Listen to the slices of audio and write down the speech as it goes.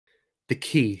the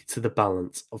key to the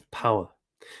balance of power.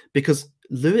 Because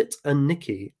Luit and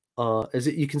Nikki are,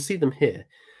 you can see them here,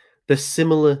 they're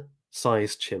similar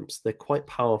sized chimps. They're quite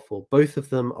powerful. Both of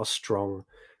them are strong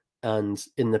and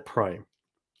in the prime.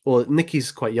 Well,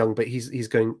 Nikki's quite young, but he's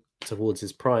going towards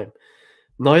his prime.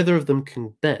 Neither of them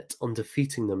can bet on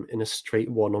defeating them in a straight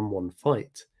one-on-one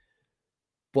fight.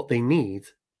 What they need,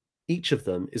 each of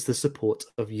them, is the support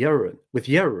of Yeruin. With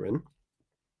Yeruin,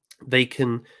 they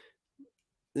can,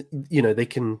 they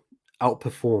can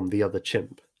outperform the other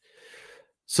chimp.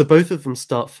 So both of them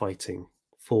start fighting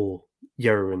for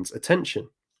Yeruin's attention.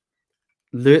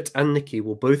 Luit and Nikki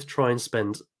will both try and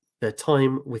spend their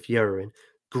time with Yeruin,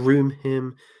 groom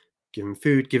him, give him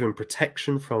food, give him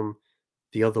protection from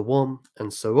the other one,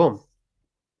 and so on.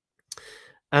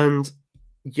 And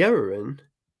Yeruin,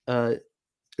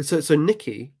 so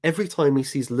Nikki, every time he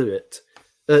sees Luit,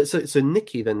 so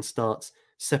Nikki then starts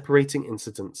separating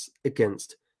incidents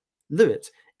against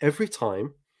Luit. Every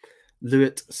time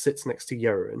Luit sits next to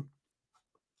Yeruin,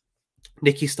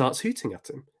 Nikki starts hooting at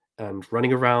him and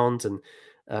running around, and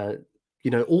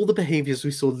all the behaviors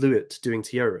we saw Luit doing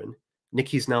to Yeruin,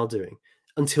 Nikki's now doing,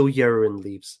 until Yeruin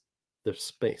leaves the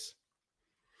space.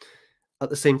 At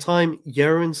the same time,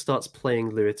 Yeruin starts playing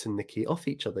Luit and Nikki off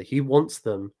each other. He wants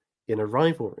them in a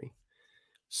rivalry.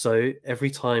 So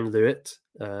every time Luit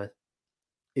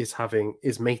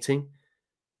is mating,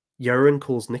 Yeruin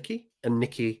calls Nikki, and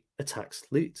Nikki attacks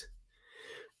Luit.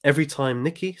 Every time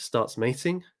Nikki starts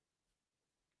mating,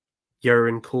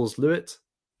 Yeruin calls Luit,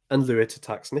 and Luit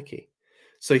attacks Nikki.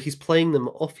 So he's playing them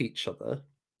off each other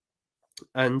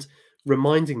and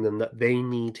reminding them that they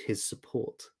need his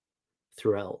support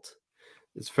throughout.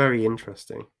 It's very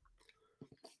interesting.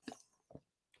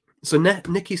 So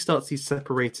Nikki starts these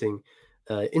separating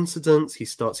incidents. He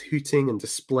starts hooting and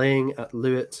displaying at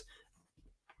Luit.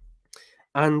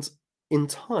 And in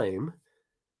time,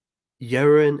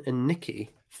 Yeruin and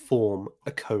Nikki form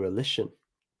a coalition.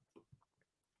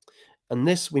 And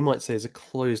this, we might say, is a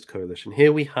closed coalition.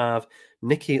 Here we have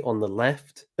Nikki on the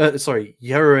left,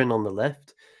 Yeruin on the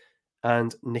left,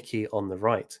 and Nikki on the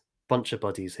right. Bunch of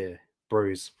buddies here,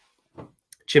 bros,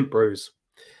 chimp bros.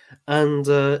 And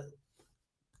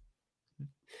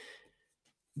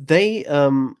they,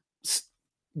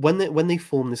 when they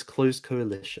form this closed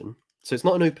coalition, so it's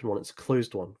not an open one, it's a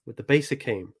closed one, with the basic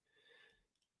aim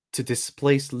to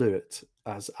displace Luit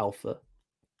as alpha.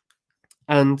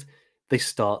 And they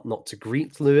start not to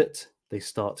greet Luit. They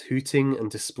start hooting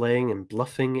and displaying and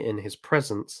bluffing in his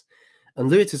presence. And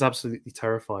Luit is absolutely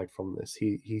terrified from this.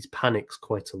 He panics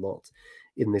quite a lot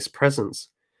in this presence.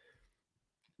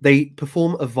 They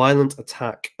perform a violent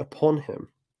attack upon him.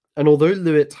 And although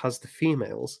Luit has the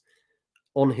females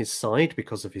on his side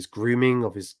because of his grooming,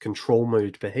 of his control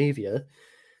mode behavior,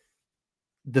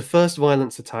 the first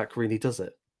violence attack really does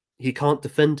it. He can't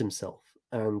defend himself,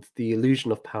 and the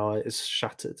illusion of power is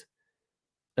shattered.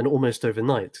 And almost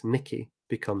overnight, Nikki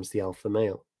becomes the alpha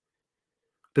male.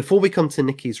 Before we come to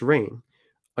Nikki's reign,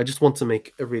 I just want to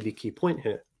make a really key point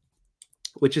here,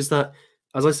 which is that,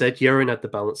 as I said, Yeruin had the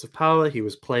balance of power. He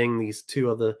was playing these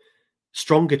two other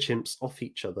stronger chimps off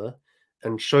each other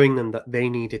and showing them that they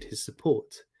needed his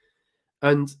support.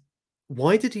 And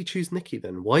why did he choose Nikki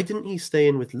then? Why didn't he stay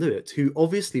in with Luit, who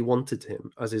obviously wanted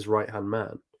him as his right-hand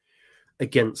man,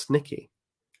 against Nikki?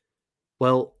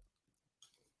 Well,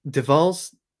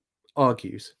 Devals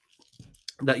argues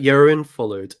that Yeruin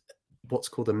followed what's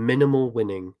called a minimal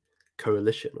winning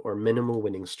coalition, or a minimal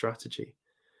winning strategy.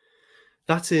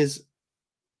 That is,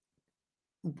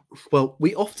 well,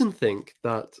 we often think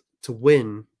that to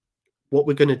win, what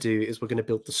we're going to do is we're going to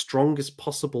build the strongest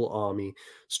possible army,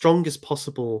 strongest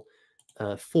possible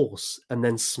force, and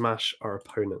then smash our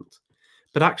opponent.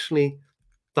 But actually,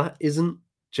 that isn't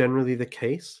generally the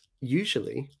case.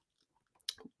 Usually,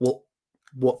 what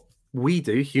we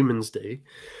do, humans do,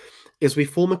 is we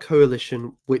form a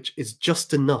coalition which is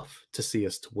just enough to see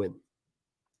us to win.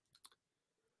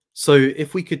 So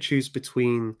if we could choose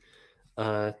between,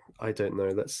 I don't know,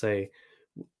 let's say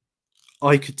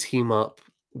I could team up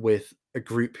with a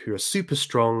group who are super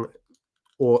strong,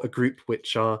 or a group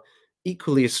which are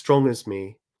equally as strong as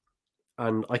me,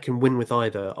 and I can win with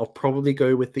either, I'll probably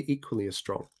go with the equally as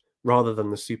strong rather than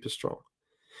the super strong.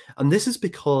 And this is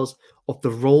because of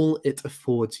the role it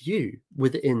affords you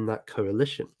within that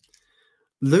coalition.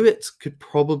 Luit could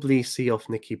probably see off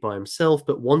Nikki by himself,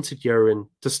 but wanted Yeruin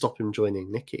to stop him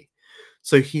joining Nikki.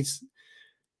 So he's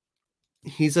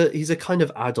a kind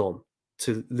of add-on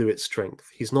to Luit's strength.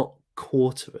 He's not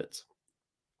core to it.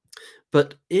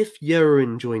 But if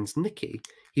Yeruin joins Nikki,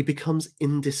 he becomes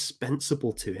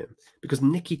indispensable to him, because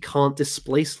Nikki can't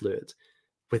displace Luit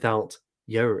without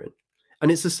Yeruin.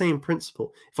 And it's the same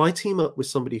principle. If I team up with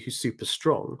somebody who's super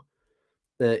strong,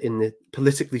 in the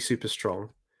politically super strong,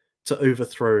 to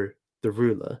overthrow the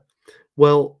ruler,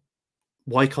 well,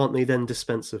 why can't they then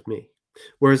dispense of me?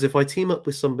 Whereas if I team up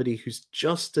with somebody who's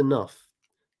just enough,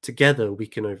 together we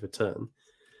can overturn,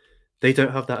 they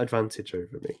don't have that advantage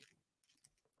over me.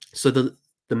 So the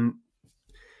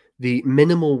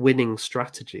minimal winning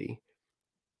strategy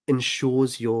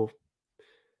ensures your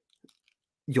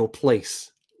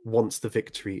place once the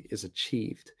victory is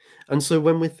achieved. And so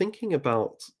when we're thinking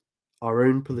about our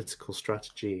own political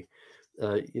strategy,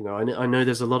 you know, I know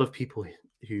there's a lot of people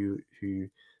who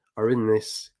are in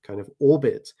this kind of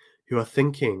orbit who are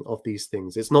thinking of these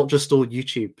things. It's not just all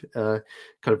YouTube kind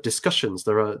of discussions.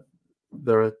 There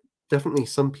are definitely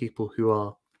some people who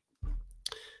are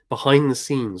behind the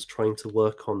scenes trying to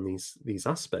work on these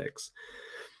aspects.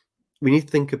 We need to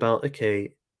think about,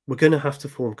 okay, we're going to have to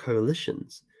form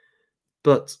coalitions,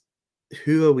 but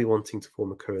who are we wanting to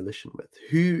form a coalition with?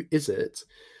 Who is it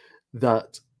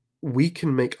that we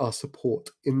can make our support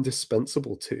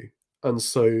indispensable to, and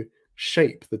so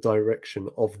shape the direction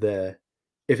of their,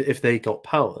 if they got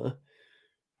power,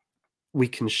 we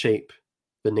can shape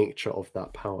the nature of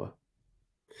that power.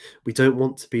 We don't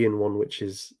want to be in one which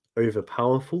is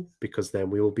overpowerful, because then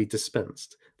we will be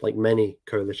dispensed, like many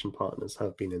coalition partners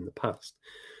have been in the past.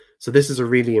 So this is a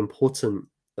really important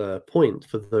point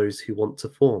for those who want to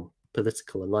form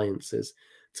political alliances,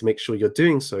 to make sure you're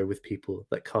doing so with people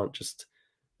that can't just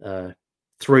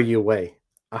throw you away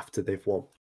after they've won.